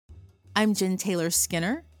I'm Jen Taylor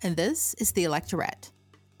Skinner, and this is The Electorate.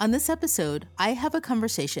 On this episode, I have a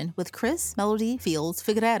conversation with Chris Melody Fields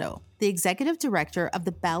Figueredo, the Executive Director of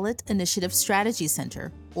the Ballot Initiative Strategy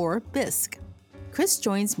Center, or BISC. Chris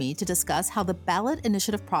joins me to discuss how the ballot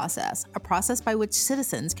initiative process, a process by which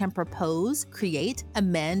citizens can propose, create,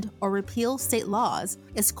 amend, or repeal state laws,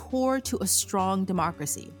 is core to a strong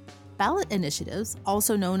democracy. Ballot initiatives,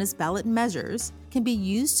 also known as ballot measures, can be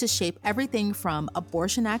used to shape everything from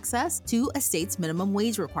abortion access to a state's minimum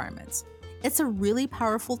wage requirements. It's a really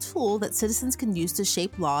powerful tool that citizens can use to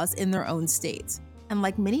shape laws in their own states. And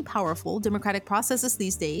like many powerful democratic processes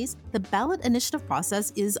these days, the ballot initiative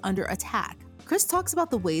process is under attack. Chris talks about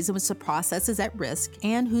the ways in which the process is at risk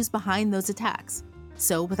and who's behind those attacks.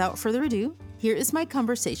 So without further ado, here is my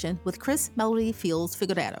conversation with Chris Melody Fields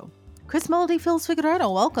Figueredo. Chris Melody Fields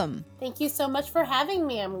Figueredo, welcome. Thank you so much for having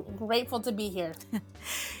me. I'm grateful to be here.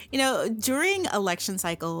 During election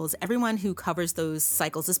cycles, everyone who covers those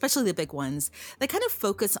cycles, especially the big ones, they kind of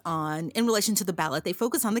focus on, in relation to the ballot, they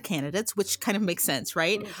focus on the candidates, which kind of makes sense,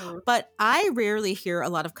 right? Mm-hmm. But I rarely hear a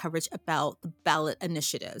lot of coverage about the ballot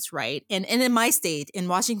initiatives, right? And in my state, in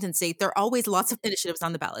Washington state, there are always lots of initiatives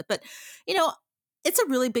on the ballot. But, it's a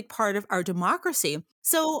really big part of our democracy.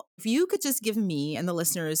 So if you could just give me and the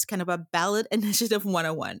listeners kind of a ballot initiative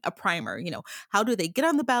 101, a primer, how do they get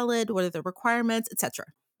on the ballot? What are the requirements, etc.?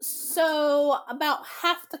 So about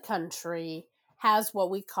half the country has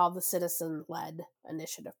what we call the citizen-led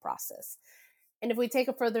initiative process. And if we take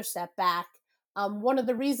a further step back, one of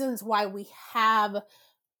the reasons why we have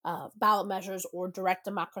ballot measures or direct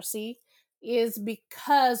democracy is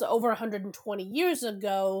because over 120 years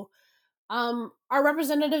ago, our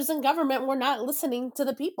representatives in government were not listening to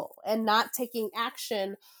the people and not taking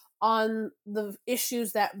action on the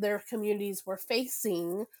issues that their communities were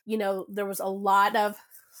facing. There was a lot of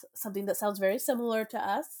something that sounds very similar to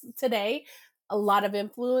us today, a lot of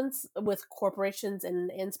influence with corporations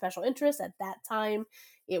and special interests. At that time,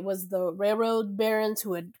 it was the railroad barons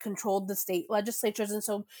who had controlled the state legislatures. And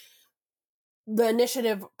so the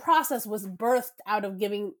initiative process was birthed out of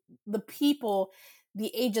giving the people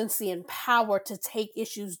the agency and power to take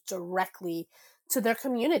issues directly to their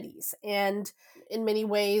communities and in many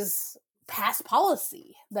ways pass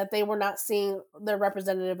policy that they were not seeing their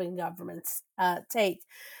representative in governments take.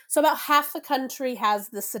 So about half the country has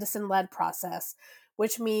the citizen-led process,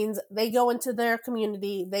 which means they go into their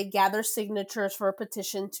community, they gather signatures for a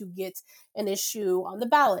petition to get an issue on the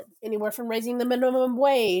ballot, anywhere from raising the minimum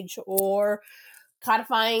wage or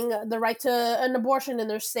codifying the right to an abortion in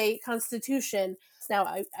their state constitution. Now,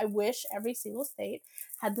 I wish every single state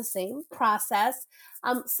had the same process.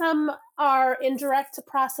 Some are indirect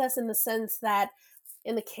process in the sense that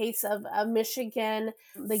in the case of Michigan,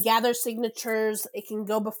 they gather signatures. It can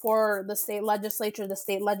go before the state legislature. The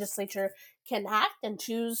state legislature can act and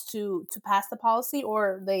choose to pass the policy,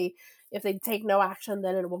 or if they take no action,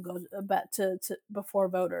 then it will go back to before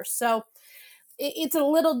voters. So it's a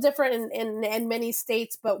little different in many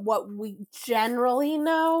states, but what we generally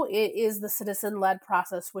know is the citizen-led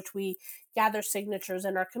process, which we gather signatures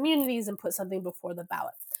in our communities and put something before the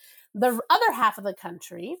ballot. The other half of the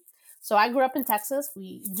country, so I grew up in Texas.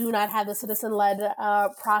 We do not have the citizen-led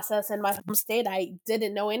process in my home state. I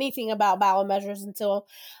didn't know anything about ballot measures until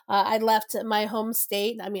I left my home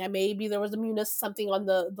state. I mean, maybe there was something on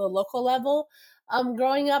the local level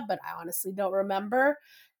growing up, but I honestly don't remember.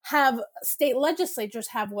 State legislatures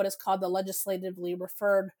have what is called the legislatively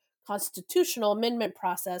referred constitutional amendment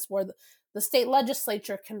process, where the state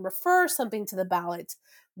legislature can refer something to the ballot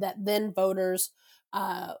that then voters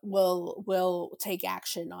will take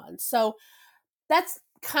action on. So that's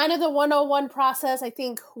kind of the 101 process. I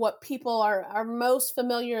think what people are most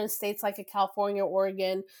familiar in states like California,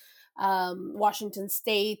 Oregon, Washington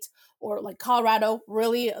State, or like Colorado,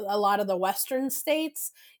 really a lot of the Western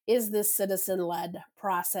states, is this citizen-led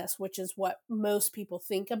process, which is what most people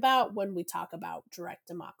think about when we talk about direct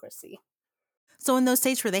democracy. So in those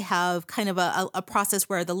states where they have kind of a process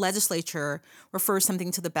where the legislature refers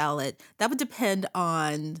something to the ballot, that would depend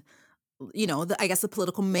on, the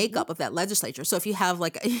political makeup of that legislature. So if you have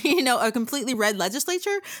a completely red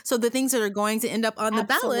legislature, so the things that are going to end up on the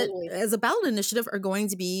ballot as a ballot initiative are going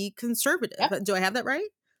to be conservative. Yep. Do I have that right?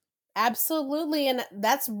 Absolutely. And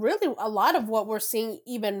that's really a lot of what we're seeing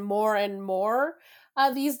even more and more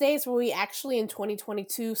these days, where we actually in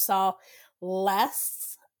 2022 saw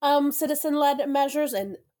less citizen-led measures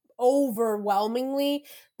and overwhelmingly,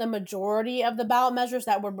 the majority of the ballot measures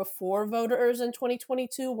that were before voters in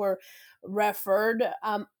 2022 were referred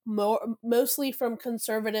mostly from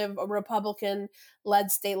conservative Republican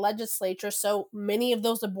led state legislatures. So many of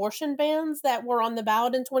those abortion bans that were on the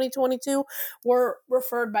ballot in 2022 were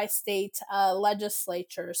referred by state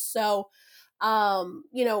legislatures. So,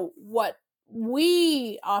 what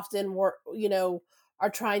we often work, are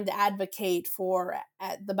trying to advocate for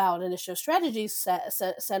at the Ballot Initiative Strategies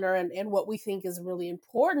Center, and what we think is really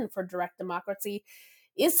important for direct democracy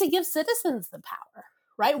is to give citizens the power,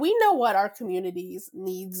 right? We know what our community's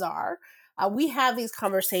needs are. We have these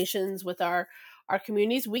conversations with our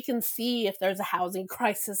communities. We can see if there's a housing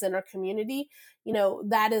crisis in our community.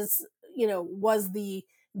 That is, was the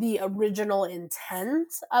original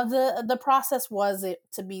intent of the process, was it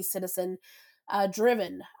to be citizen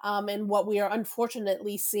driven. And what we are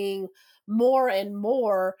unfortunately seeing more and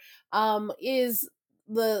more is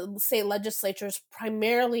the state legislatures,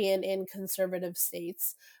 primarily in conservative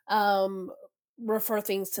states, um, refer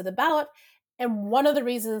things to the ballot. And one of the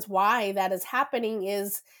reasons why that is happening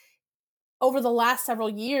is over the last several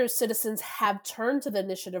years, citizens have turned to the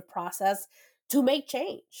initiative process to make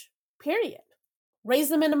change, period. Raise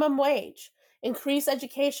the minimum wage, increase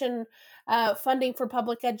education funding for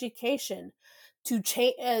public education, to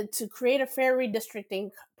create a fair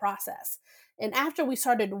redistricting process. And after we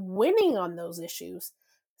started winning on those issues,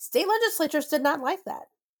 state legislatures did not like that.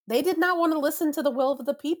 They did not want to listen to the will of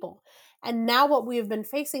the people. And now what we have been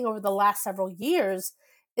facing over the last several years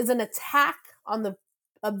is an attack on the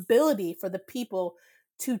ability for the people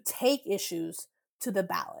to take issues to the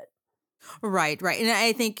ballot. Right, right. And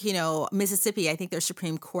I think, Mississippi, I think their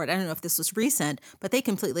Supreme Court, I don't know if this was recent, but they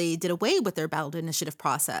completely did away with their ballot initiative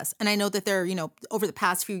process. And I know that over the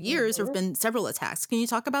past few years, there have been several attacks. Can you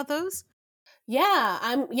talk about those?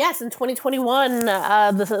 Yeah, yes, in 2021,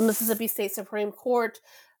 the Mississippi State Supreme Court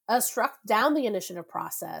struck down the initiative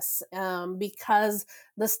process because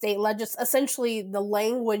the state essentially the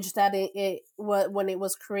language that when it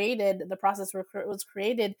was created, the process was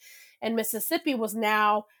created in Mississippi was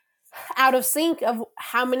now out of sync of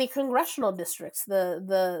how many congressional districts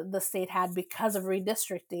the state had because of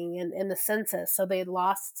redistricting in the census. So they had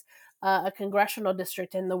lost a congressional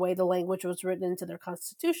district, and the way the language was written into their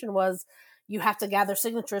constitution was you have to gather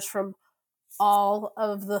signatures from all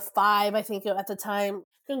of the five, I think at the time,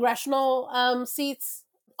 congressional seats.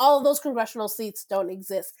 All of those congressional seats don't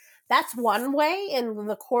exist. That's one way, and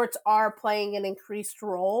the courts are playing an increased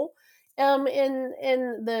role in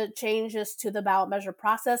the changes to the ballot measure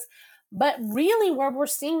process. But really, where we're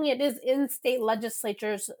seeing it is in state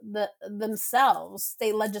legislatures themselves,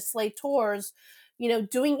 state legislators,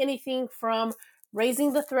 doing anything from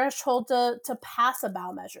raising the threshold to pass a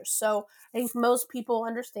ballot measure. So I think most people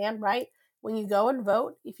understand, right? When you go and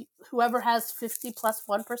vote, whoever has 50 plus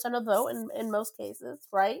 1% of the vote in most cases,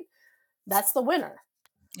 right? That's the winner.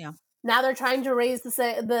 Yeah. Now they're trying to raise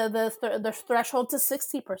the threshold to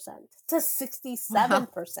 60%, to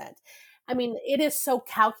 67%. I mean, it is so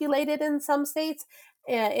calculated in some states.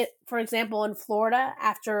 For example, in Florida,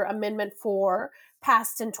 after Amendment 4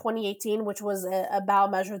 passed in 2018, which was a ballot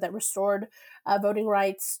measure that restored voting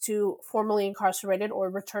rights to formerly incarcerated or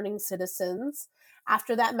returning citizens.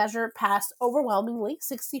 After that measure passed overwhelmingly,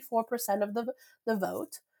 64% of the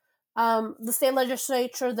vote, the state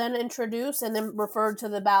legislature then introduced and then referred to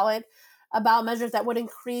the ballot ballot measures that would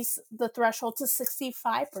increase the threshold to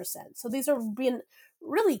 65%. So these are being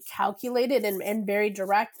really calculated and very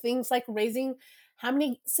direct. Things like raising how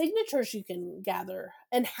many signatures you can gather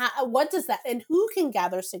and what does that, and who can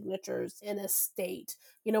gather signatures in a state.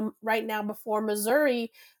 Right now before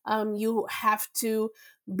Missouri, you have to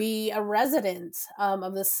be a resident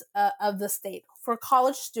of the state. For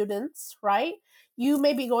college students, right? You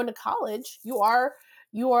may be going to college. You are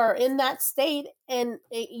in that state, and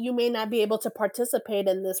you may not be able to participate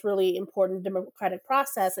in this really important democratic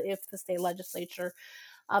process if the state legislature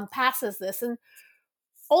passes this. And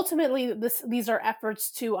ultimately, these are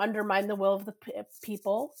efforts to undermine the will of the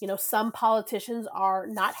people. Some politicians are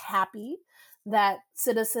not happy that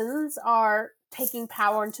citizens are taking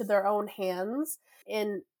power into their own hands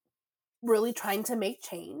and really trying to make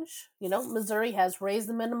change. Missouri has raised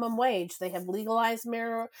the minimum wage. They have legalized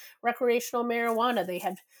recreational marijuana. They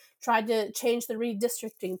have tried to change the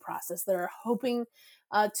redistricting process. They're hoping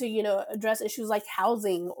to, address issues like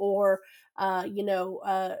housing or,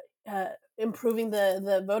 improving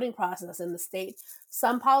the voting process in the state.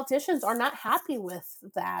 Some politicians are not happy with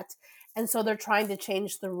that. And so they're trying to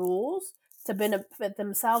change the rules to benefit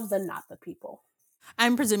themselves and not the people.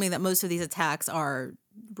 I'm presuming that most of these attacks are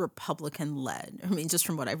Republican led. I mean, just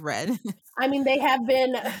from what I've read. I mean, they have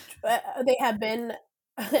been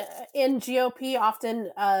in GOP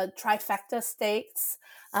often trifecta states.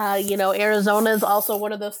 Arizona is also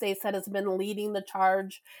one of those states that has been leading the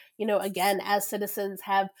charge. Again, as citizens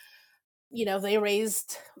have, they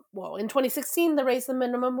raised, well, in 2016 they raised the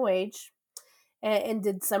minimum wage and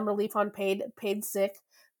did some relief on paid sick.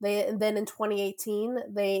 And then in 2018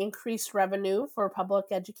 they increased revenue for public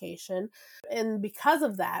education, and because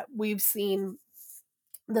of that, we've seen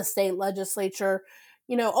the state legislature,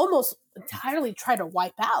 almost entirely try to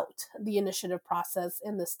wipe out the initiative process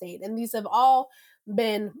in the state. And these have all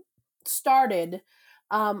been started,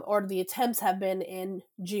 or the attempts have been in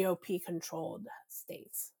GOP controlled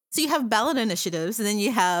states. So you have ballot initiatives, and then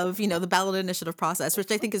you have, the ballot initiative process,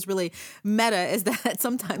 which I think is really meta, is that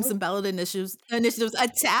sometimes some ballot initiatives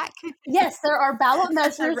attack. Yes, there are ballot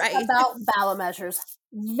measures Right. about ballot measures.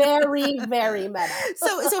 Very, very meta.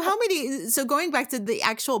 So going back to the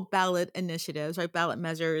actual ballot initiatives, right? Ballot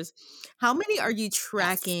measures, how many are you Yes.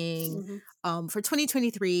 tracking Mhm. for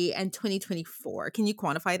 2023 and 2024? Can you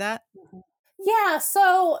quantify that? Yeah,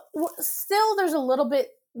 so still there's a little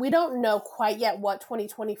bit, we don't know quite yet what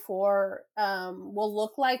 2024 will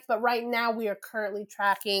look like, but right now we are currently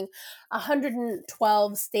tracking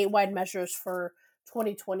 112 statewide measures for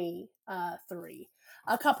 2023.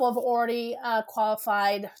 A couple have already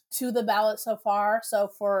qualified to the ballot so far. So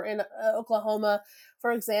for in Oklahoma,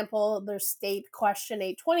 for example, there's state question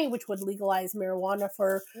 820, which would legalize marijuana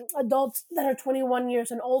for adults that are 21 years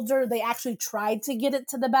and older. They actually tried to get it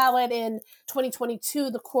to the ballot in 2022.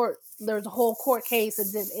 There was a whole court case.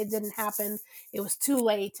 It didn't happen. It was too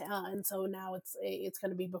late, and so now it's going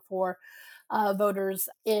to be before voters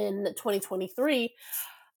in 2023.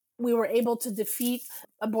 We were able to defeat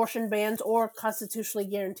abortion bans or constitutionally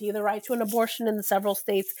guarantee the right to an abortion in several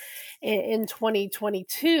states in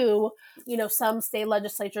 2022. Some state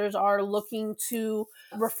legislatures are looking to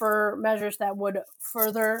refer measures that would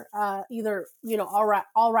further either,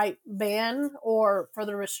 all right ban or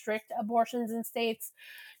further restrict abortions in states.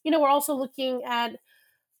 We're also looking at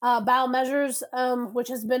ballot measures, which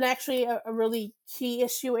has been actually a really key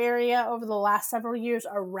issue area over the last several years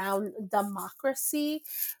around democracy.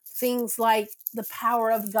 Things like the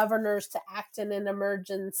power of governors to act in an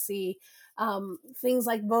emergency, things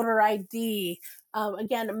like voter ID.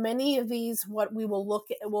 Again, many of these, what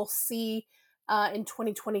we'll see in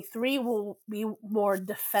 2023 will be more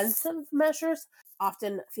defensive measures,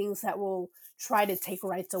 often things that will try to take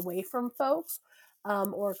rights away from folks,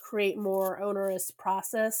 or create more onerous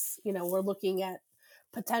process. We're looking at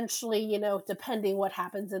potentially, depending what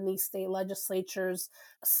happens in these state legislatures,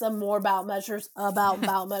 some more ballot measures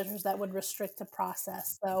that would restrict the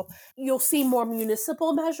process. So you'll see more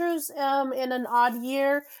municipal measures in an odd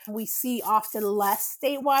year. We see often less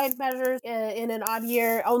statewide measures in an odd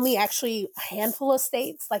year. Only actually a handful of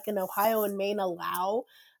states, like in Ohio and Maine, allow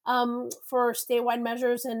for statewide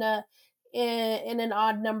measures in an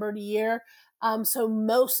odd numbered year. So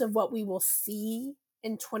most of what we will see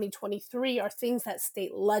in 2023 are things that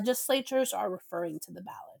state legislatures are referring to the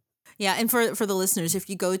ballot. Yeah, and for the listeners, if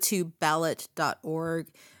you go to ballot.org,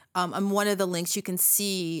 on one of the links, you can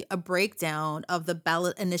see a breakdown of the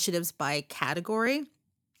ballot initiatives by category.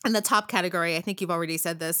 And the top category, I think you've already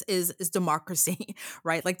said this, is democracy,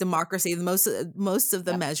 right? Like democracy. Most of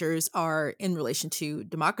the Yep. measures are in relation to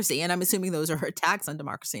democracy, and I'm assuming those are attacks on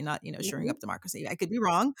democracy, not shoring Mhm. up democracy. I could be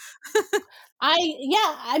wrong.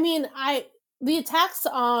 I mean, the attacks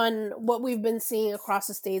on what we've been seeing across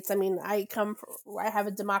the states. I mean, I have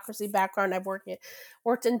a democracy background. I've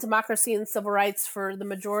worked in democracy and civil rights for the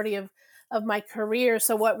majority of my career.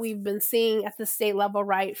 So what we've been seeing at the state level,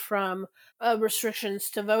 right, from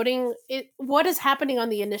restrictions to voting, what is happening on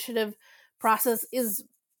the initiative process is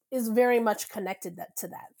very much connected to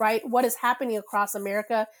that, right? What is happening across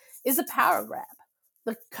America is a power grab.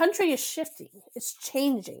 The country is shifting. It's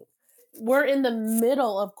changing. We're in the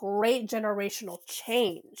middle of great generational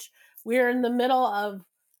change. We're in the middle of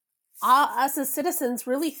us as citizens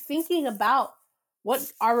really thinking about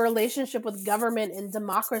what our relationship with government and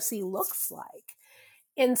democracy looks like.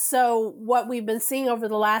 And so, what we've been seeing over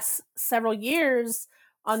the last several years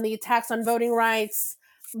on the attacks on voting rights,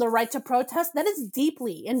 the right to protest, that is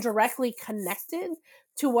deeply and directly connected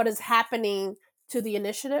to what is happening to the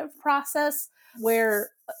initiative process,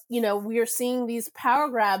 where, we are seeing these power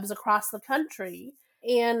grabs across the country,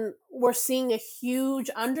 and we're seeing a huge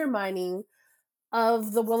undermining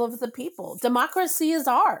of the will of the people. Democracy is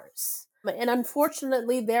ours. And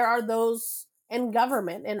unfortunately, there are those in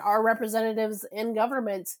government and our representatives in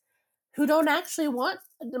government who don't actually want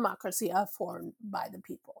a democracy formed by the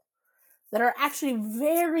people, that are actually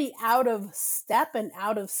very out of step and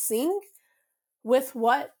out of sync with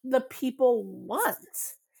what the people want.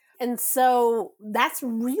 And so that's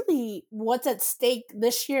really what's at stake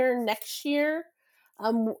this year, next year,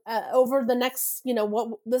 over the next,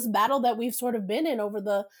 what this battle that we've sort of been in over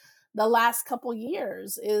the last couple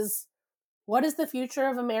years is, what is the future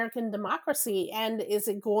of American democracy, and is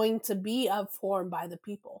it going to be formed by the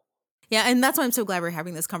people? Yeah, and that's why I'm so glad we're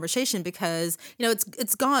having this conversation, because,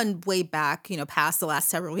 it's gone way back, past the last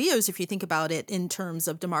several years. If you think about it in terms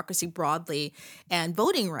of democracy broadly and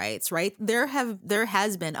voting rights, right? There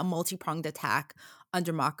has been a multi-pronged attack on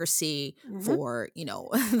democracy for,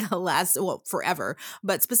 the last, well, forever,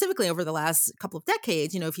 but specifically over the last couple of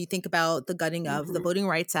decades. If you think about the gutting of the Voting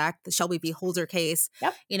Rights Act, the Shelby v. Holder case,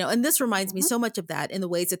 Yep. And this reminds me so much of that, in the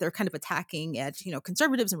ways that they're kind of attacking at,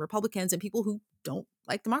 conservatives and Republicans and people who don't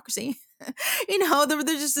like democracy. They're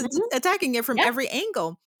just attacking it from Yep. every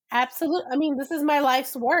angle. Absolutely. I mean, this is my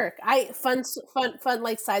life's work. Fun,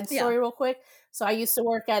 like side story real quick. So I used to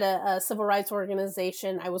work at a civil rights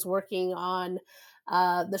organization. I was working on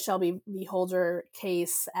the Shelby v. Holder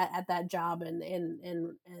case at that job, and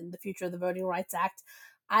the future of the Voting Rights Act.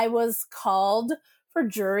 I was called for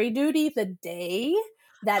jury duty the day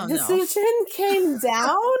that decision came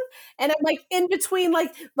down, and I'm like in between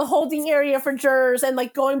like the holding area for jurors and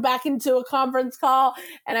like going back into a conference call.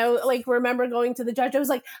 And I like remember going to the judge. I was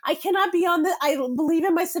like, I cannot be on this. I believe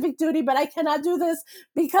in my civic duty, but I cannot do this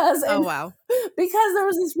because because there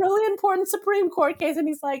was this really important Supreme Court case. And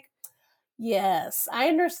he's like, yes, I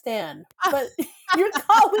understand, but your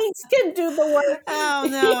colleagues can do the work. Oh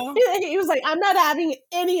no. He was like, I'm not having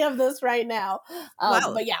any of this right now.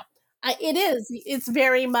 But yeah, it is. It's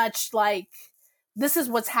very much like, this is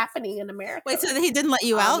what's happening in America. Wait, so he didn't let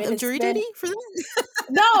you out of jury duty for that?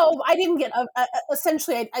 No, I didn't get.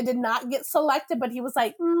 Essentially, I did not get selected. But he was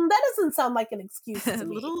like, "That doesn't sound like an excuse to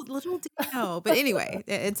me." little do you know. But anyway,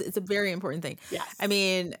 it's a very important thing. Yes. I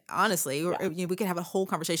mean, honestly, we could have a whole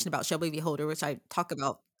conversation about Shelby v. Holder, which I talk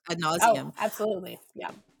about ad nauseum. Oh, absolutely.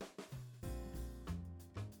 Yeah.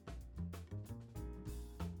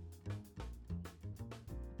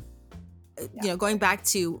 Going back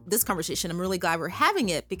to this conversation, I'm really glad we're having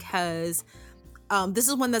it, because this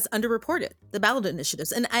is one that's underreported, the ballot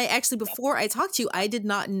initiatives. And I actually, before I talked to you, I did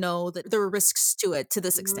not know that there were risks to it to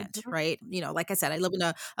this extent, right? Like I said, I live in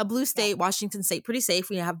a blue state, Washington State, pretty safe.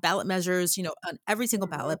 We have ballot measures, on every single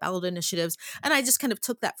ballot initiatives. And I just kind of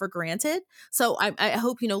took that for granted. So I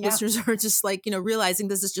hope, listeners are just like, realizing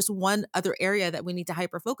this is just one other area that we need to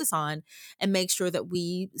hyper focus on and make sure that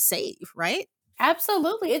we save, right?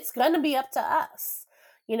 Absolutely. It's going to be up to us.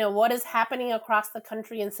 What is happening across the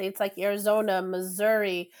country in states like Arizona,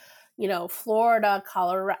 Missouri, Florida,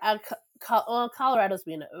 Colorado. Colorado's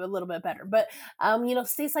being a little bit better, but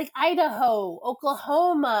states like Idaho,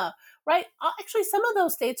 Oklahoma, right? Actually, some of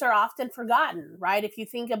those states are often forgotten, right? If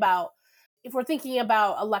we're thinking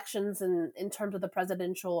about elections in terms of the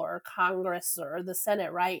presidential or Congress or the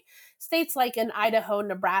Senate, right? States like in Idaho,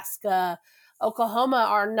 Nebraska, Oklahoma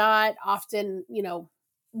are not often,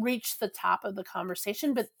 reach the top of the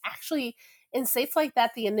conversation, but actually in states like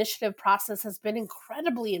that, the initiative process has been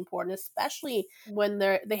incredibly important, especially when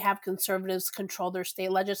they have conservatives control their state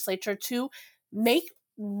legislature to make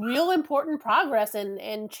real important progress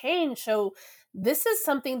and change. So this is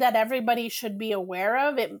something that everybody should be aware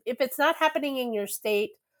of. If it's not happening in your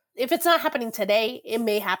state, if it's not happening today, it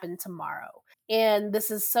may happen tomorrow. And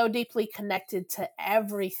this is so deeply connected to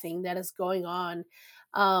everything that is going on.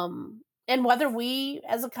 And whether we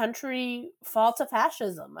as a country fall to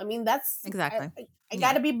fascism. I mean, that's exactly. I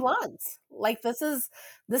got to be blunt. Like this is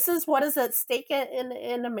what is at stake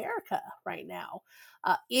in America right now.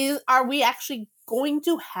 Are we actually going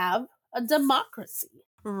to have a democracy?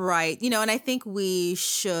 Right. And I think we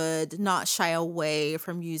should not shy away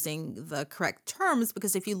from using the correct terms,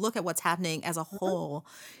 because if you look at what's happening as a whole,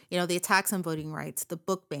 the attacks on voting rights, the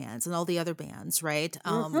book bans and all the other bans, right?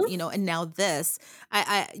 And now this,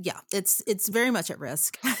 it's very much at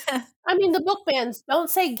risk. I mean, the book bans, don't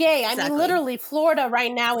say gay. I mean, literally, Florida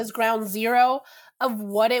right now is ground zero of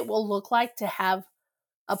what it will look like to have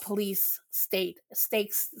a police state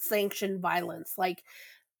sanctioned violence. Like,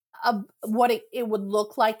 what it would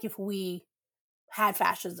look like if we had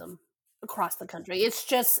fascism across the country.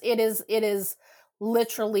 It is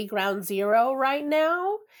literally ground zero right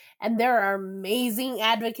now. And there are amazing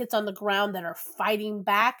advocates on the ground that are fighting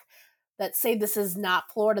back, that say this is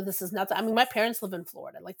not Florida, this is not. I mean, my parents live in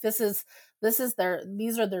Florida. Like these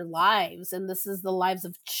are their lives, and this is the lives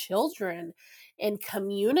of children and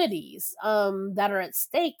communities that are at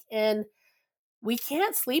stake, and we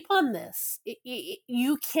can't sleep on this.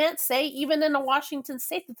 You can't say even in a Washington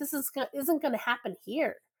state that isn't going to happen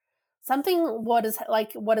here. Something what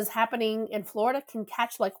is happening in Florida can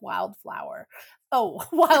catch like wildflower. Oh,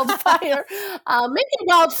 wildfire. Maybe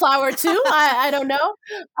wildflower too. I don't know.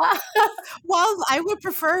 Well, I would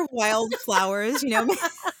prefer wildflowers,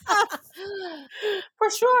 For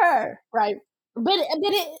sure, right?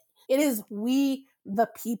 It is we the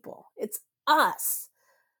people. It's us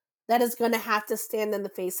that is going to have to stand in the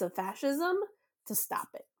face of fascism to stop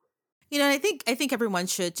it. I think everyone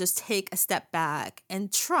should just take a step back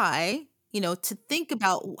and try, to think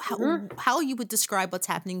about Mhm. how you would describe what's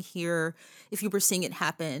happening here if you were seeing it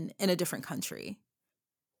happen in a different country,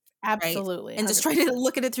 right? Absolutely, And just try to 100%.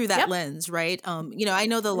 look at it through that Yep. lens, right? I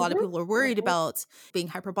know that a lot of Mhm. people are worried Mhm. about being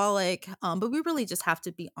hyperbolic, but we really just have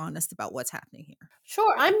to be honest about what's happening here.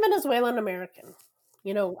 Sure, I'm Venezuelan American.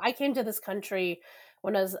 I came to this country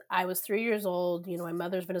when I was 3 years old. My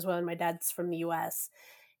mother's Venezuelan, my dad's from the US.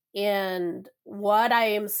 And what I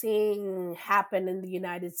am seeing happen in the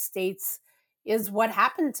United States is what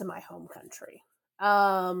happened to my home country.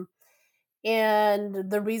 Um, and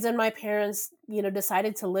the reason my parents,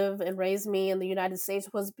 decided to live and raise me in the United States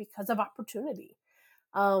was because of opportunity.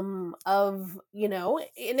 And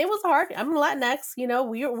it was hard. I'm Latinx,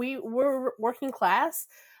 we were working class.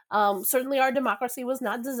 Certainly our democracy was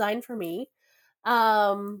not designed for me,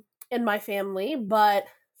 um, and my family, but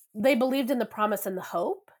they believed in the promise and the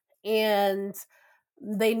hope. And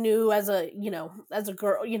they knew as a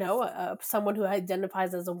girl, someone who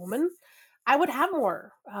identifies as a woman, I would have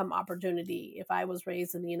more opportunity if I was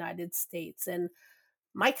raised in the United States. And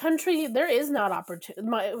my country, there is not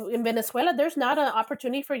opportunity. In Venezuela, there's not an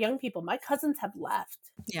opportunity for young people. My cousins have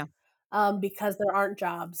left Yeah. because there aren't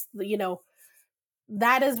jobs.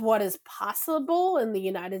 That is what is possible in the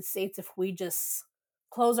United States if we just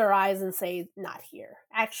close our eyes and say, not here.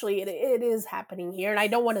 Actually, it is happening here. And I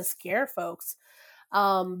don't want to scare folks,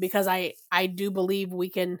 because I do believe we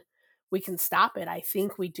can stop it. I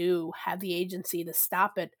think we do have the agency to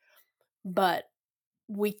stop it, but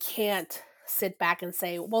we can't sit back and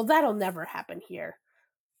say, well, that'll never happen here.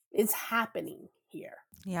 It's happening here.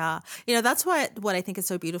 Yeah. That's what I think is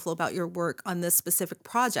so beautiful about your work on this specific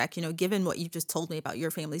project, given what you just told me about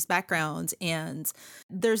your family's background. And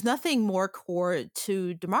there's nothing more core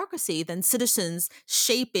to democracy than citizens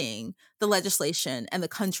shaping the legislation and the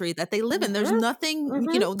country that they live in. There's Mhm. nothing,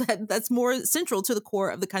 Mhm. that's more central to the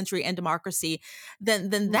core of the country and democracy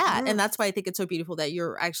than that. And Mhm. that's why I think it's so beautiful that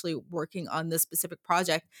you're actually working on this specific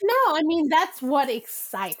project. No, I mean, that's what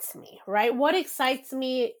excites me, right? What excites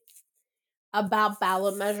me about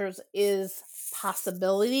ballot measures is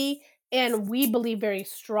possibility. And we believe very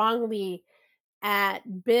strongly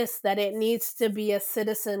at BIS that it needs to be a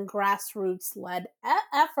citizen grassroots led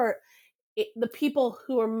effort. The people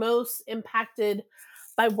who are most impacted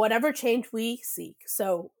by whatever change we seek.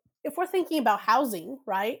 So if we're thinking about housing,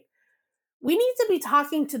 right, we need to be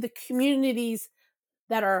talking to the communities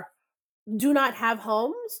that do not have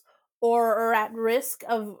homes or are at risk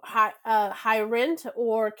of high rent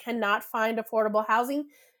or cannot find affordable housing.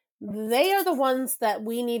 They are the ones that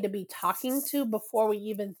we need to be talking to before we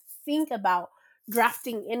even think about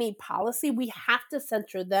drafting any policy. We have to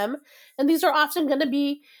center them. And these are often going to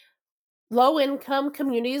be low income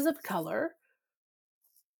communities of color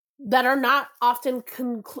that are not often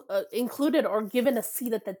included or given a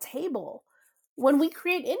seat at the table when we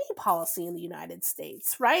create any policy in the United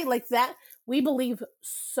States, right? Like that, we believe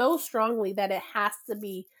so strongly that it has to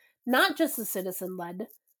be not just a citizen led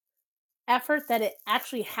effort, that it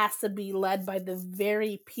actually has to be led by the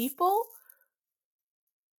very people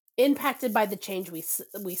impacted by the change we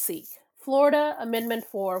seek. Florida Amendment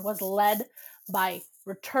 4 was led by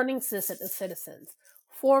returning citizens,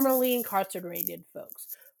 formerly incarcerated folks.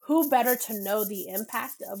 Who better to know the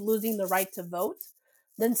impact of losing the right to vote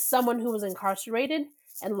than someone who was incarcerated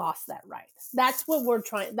and lost that right? That's what we're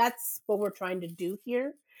trying to do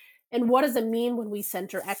here. And what does it mean when we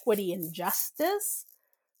center equity and justice?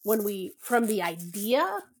 When we from the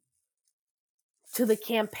idea to the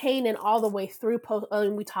campaign and all the way through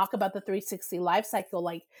we talk about the 360 life cycle,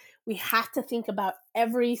 like we have to think about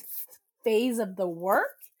every phase of the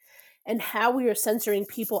work and how we are censoring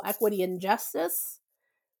people, equity, and justice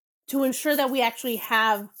to ensure that we actually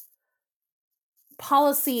have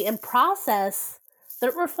policy and process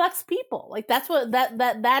that reflects people. Like that's what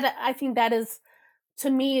that I think that is to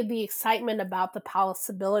me, the excitement about the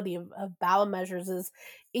possibility of ballot measures is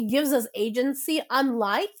it gives us agency,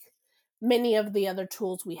 unlike many of the other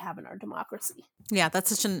tools we have in our democracy. Yeah, that's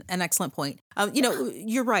such an excellent point.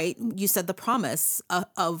 You're right. You said the promise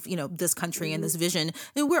of this country and Mhm. this vision.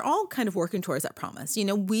 And we're all kind of working towards that promise.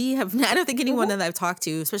 We have. I don't think anyone Mhm. that I've talked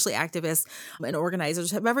to, especially activists and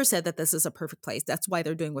organizers, have ever said that this is a perfect place. That's why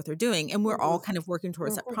they're doing what they're doing, and we're all Mhm. kind of working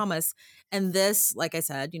towards that Mhm. promise. And this, like I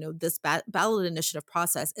said, this ballot initiative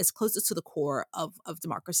process is closest to the core of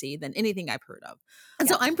democracy than anything I've heard of. And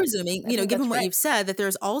so Yep. I'm presuming, I think given that's what right. you've said, that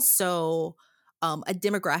there's also a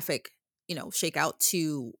demographic shake out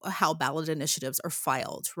to how ballot initiatives are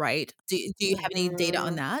filed, right? Do you have any data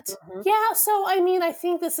on Mhm. that? Mhm. Yeah, so I mean, I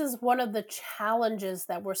think this is one of the challenges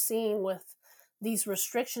that we're seeing with these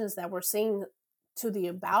restrictions that we're seeing to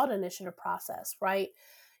the ballot initiative process, right?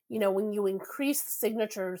 When you increase the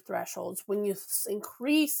signature thresholds, when you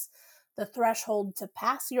increase the threshold to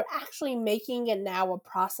pass, you're actually making it now a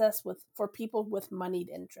process for people with moneyed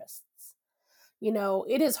interests.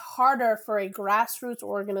 It is harder for a grassroots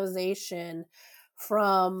organization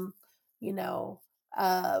from, you know,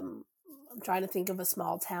 I'm trying to think of a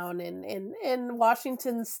small town in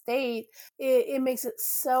Washington State. It makes it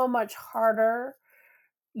so much harder,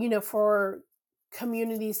 for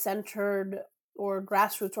community centered or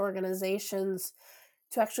grassroots organizations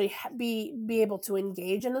to actually be able to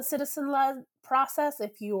engage in a citizen led process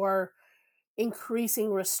if you are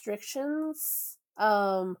increasing restrictions,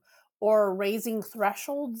 or raising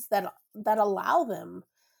thresholds that allow them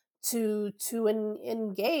to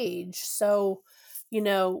engage. So,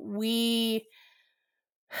 we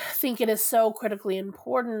think it is so critically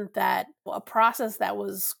important that a process that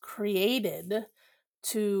was created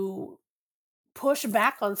to push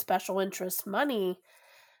back on special interest money,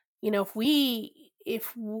 if we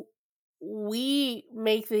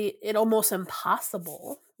make it almost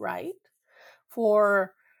impossible, right,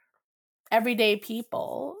 for everyday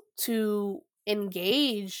people to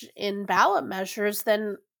engage in ballot measures,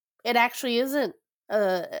 then it actually isn't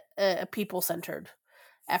a people centered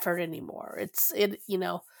effort anymore. It's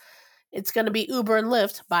going to be Uber and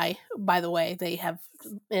Lyft. By the way, they have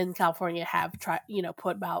in California have tried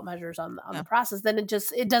put ballot measures on Yeah. the process. Then it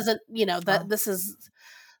doesn't that Wow.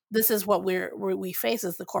 this is what we face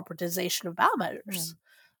is the corporatization of ballot Yeah. measures.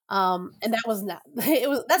 And that was not that's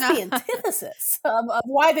the Yeah. antithesis of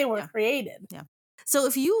why they were Yeah. created. Yeah. So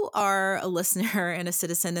if you are a listener and a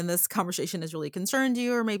citizen and this conversation has really concerned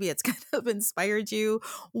you, or maybe it's kind of inspired you,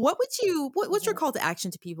 what's your Mhm. call to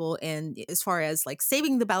action to people, and as far as like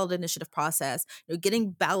saving the ballot initiative process,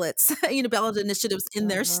 getting ballots, ballot initiatives in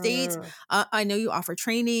their state? Mhm. I know you offer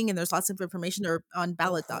training and there's lots of information there on Mhm.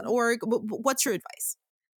 ballot.org. What's your advice?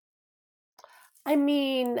 I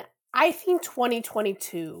mean, I think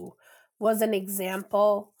 2022 was an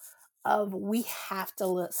example of we have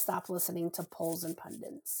to stop listening to polls and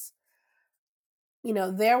pundits.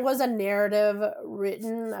 There was a narrative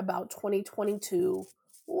written about 2022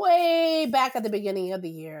 way back at the beginning of the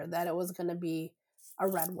year that it was going to be a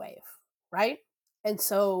red wave, right? And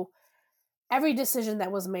so every decision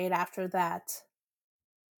that was made after that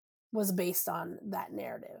was based on that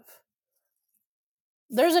narrative.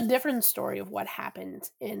 There's a different story of what happened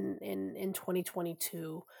in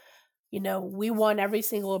 2022. We won every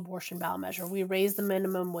single abortion ballot measure. We raised the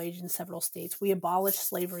minimum wage in several states. We abolished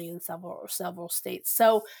slavery in several states.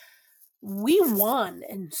 So we won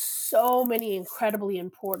in so many incredibly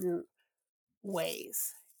important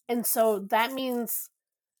ways. And so that means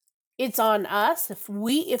it's on us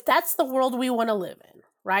if that's the world we want to live in,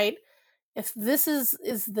 right? If this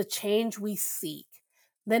is the change we seek,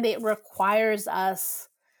 then it requires us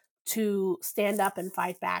to stand up and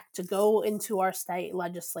fight back, to go into our state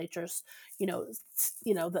legislatures,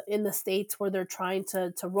 in the states where they're trying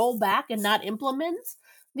to roll back and not implement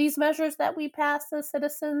these measures that we pass as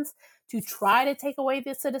citizens, to try to take away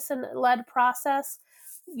the citizen led process.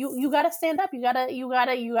 You got to stand up. You got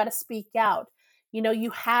to speak out.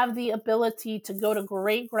 You have the ability to go to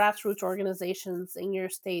great grassroots organizations in your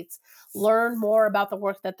states, learn more about the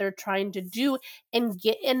work that they're trying to do, and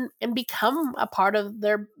get in and become a part of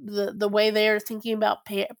the way they're thinking about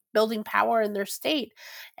building power in their state,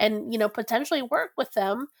 and potentially work with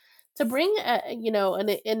them to bring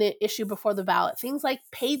an issue before the ballot, things like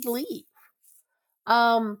paid leave.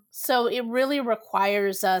 So it really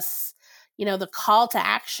requires us, the call to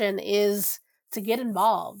action is to get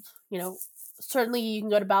involved. Certainly you can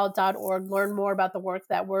go to ballot.org, learn more about the work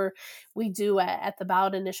that we do at the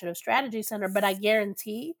Ballot Initiative Strategy Center, but I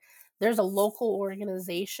guarantee there's a local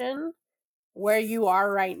organization where you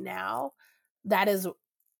are right now that is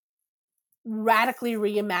radically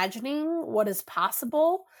reimagining what is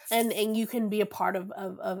possible, and you can be a part of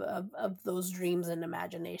those dreams and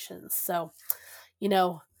imaginations. So,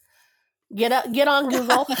 get on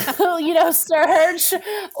Google, search,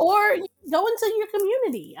 or go into your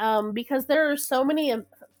community, because there are so many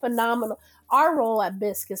phenomenal. Our role at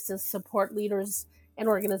BISC is to support leaders and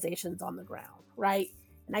organizations on the ground, right?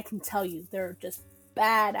 And I can tell you, they're just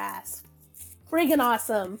badass, friggin'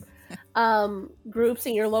 awesome groups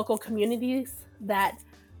in your local communities that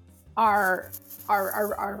are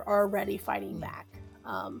already fighting back.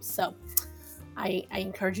 So I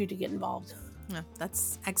encourage you to get involved. Yeah,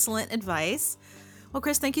 that's excellent advice. Well,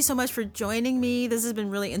 Chris, thank you so much for joining me. This has been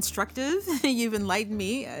really instructive. You've enlightened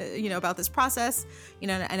me, about this process,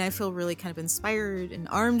 and I feel really kind of inspired and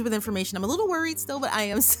armed with information. I'm a little worried still, but I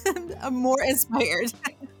am I'm more inspired.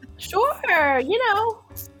 Sure. You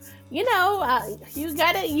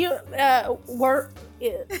got it. Work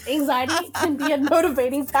anxiety can be a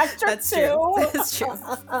motivating factor That's too. True. That's true.